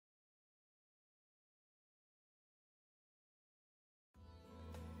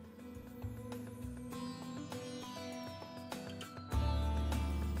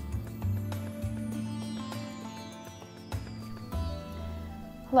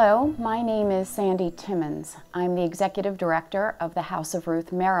Hello, my name is Sandy Timmons. I'm the Executive Director of the House of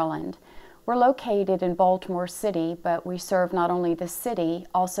Ruth, Maryland. We're located in Baltimore City, but we serve not only the city,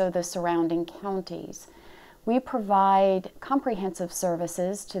 also the surrounding counties. We provide comprehensive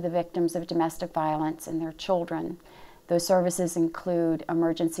services to the victims of domestic violence and their children. Those services include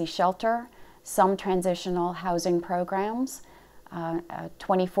emergency shelter, some transitional housing programs, a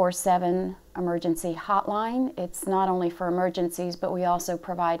 24/7 emergency hotline. It's not only for emergencies, but we also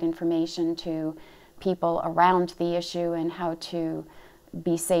provide information to people around the issue and how to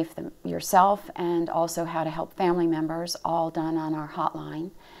be safe yourself and also how to help family members, all done on our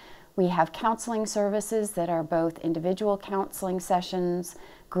hotline. We have counseling services that are both individual counseling sessions,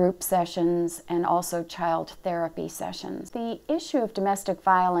 group sessions, and also child therapy sessions. The issue of domestic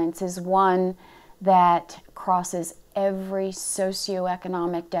violence is one that crosses every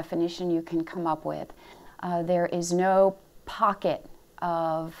socioeconomic definition you can come up with. There is no pocket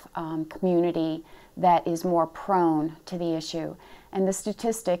of community that is more prone to the issue. And the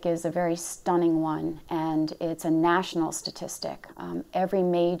statistic is a very stunning one, and it's a national statistic. Every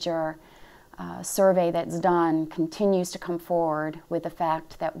major survey that's done continues to come forward with the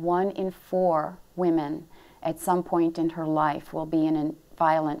fact that 1 in 4 women at some point in her life will be in a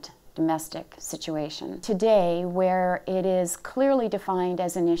violent domestic situation. Today, where it is clearly defined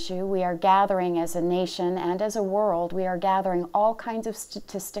as an issue, we are gathering as a nation and as a world, we are gathering all kinds of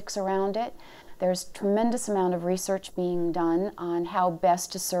statistics around it. There's a tremendous amount of research being done on how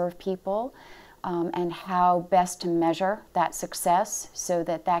best to serve people and how best to measure that success so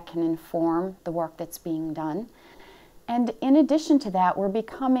that that can inform the work that's being done. And in addition to that, we're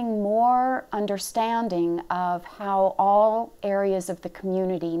becoming more understanding of how all areas of the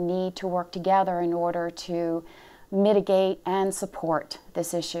community need to work together in order to mitigate and support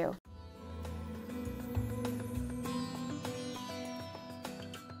this issue.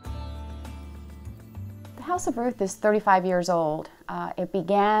 The House of Ruth is 35 years old. It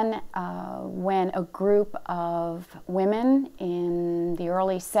began when a group of women in the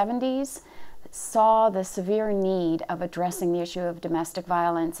early 70s saw the severe need of addressing the issue of domestic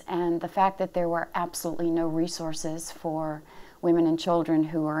violence and the fact that there were absolutely no resources for women and children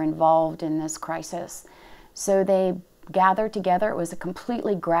who were involved in this crisis. So they gathered together. It was a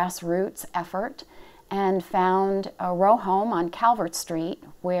completely grassroots effort and found a row home on Calvert Street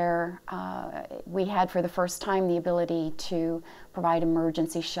where we had for the first time the ability to provide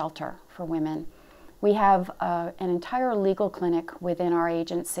emergency shelter for women. We have an entire legal clinic within our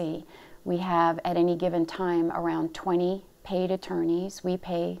agency. We have at any given time around 20 paid attorneys. We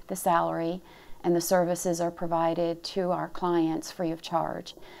pay the salary and the services are provided to our clients free of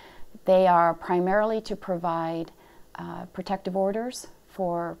charge. They are primarily to provide protective orders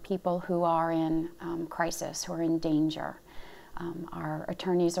for people who are in crisis, who are in danger. Our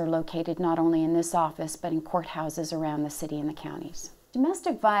attorneys are located not only in this office but in courthouses around the city and the counties.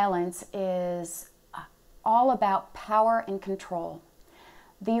 Domestic violence is all about power and control.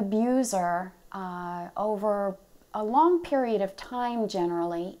 The abuser, over a long period of time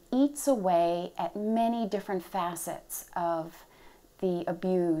generally, eats away at many different facets of the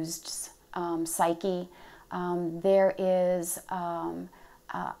abused's psyche. There is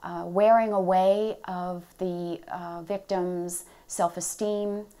a wearing away of the victim's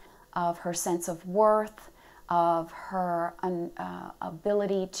self-esteem, of her sense of worth, of her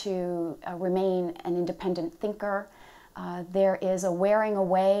ability to remain an independent thinker. There is a wearing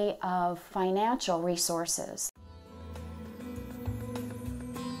away of financial resources.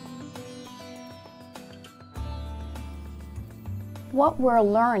 What we're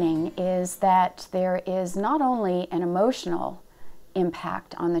learning is that there is not only an emotional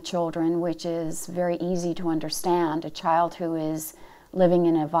impact on the children, which is very easy to understand. A child who is living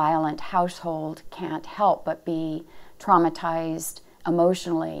in a violent household can't help but be traumatized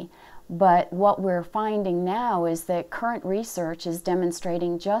emotionally. But what we're finding now is that current research is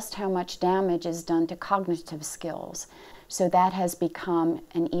demonstrating just how much damage is done to cognitive skills. So that has become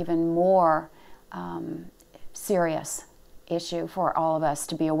an even more serious issue for all of us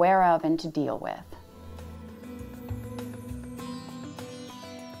to be aware of and to deal with.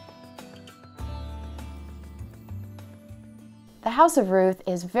 The House of Ruth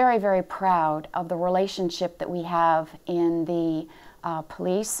is very, very proud of the relationship that we have in the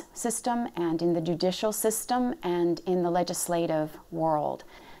police system and in the judicial system and in the legislative world.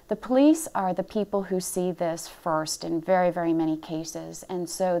 The police are the people who see this first in very, very many cases, and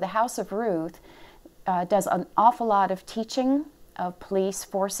so the House of Ruth does an awful lot of teaching of police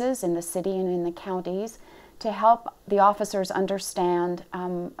forces in the city and in the counties to help the officers understand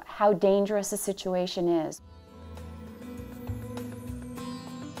how dangerous a situation is.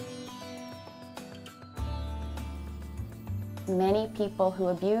 Many people who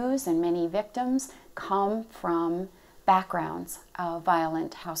abuse and many victims come from backgrounds of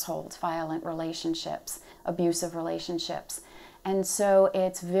violent households, violent relationships, abusive relationships. And so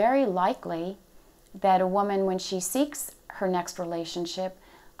it's very likely that a woman, when she seeks her next relationship,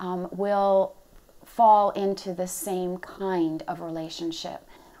 will fall into the same kind of relationship.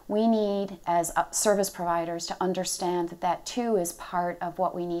 We need, as service providers, to understand that that too is part of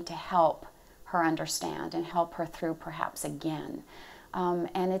what we need to help her understand and help her through perhaps again.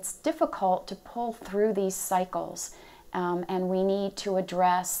 And it's difficult to pull through these cycles, and we need to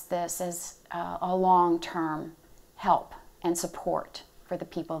address this as a long-term help and support for the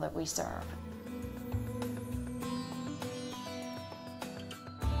people that we serve.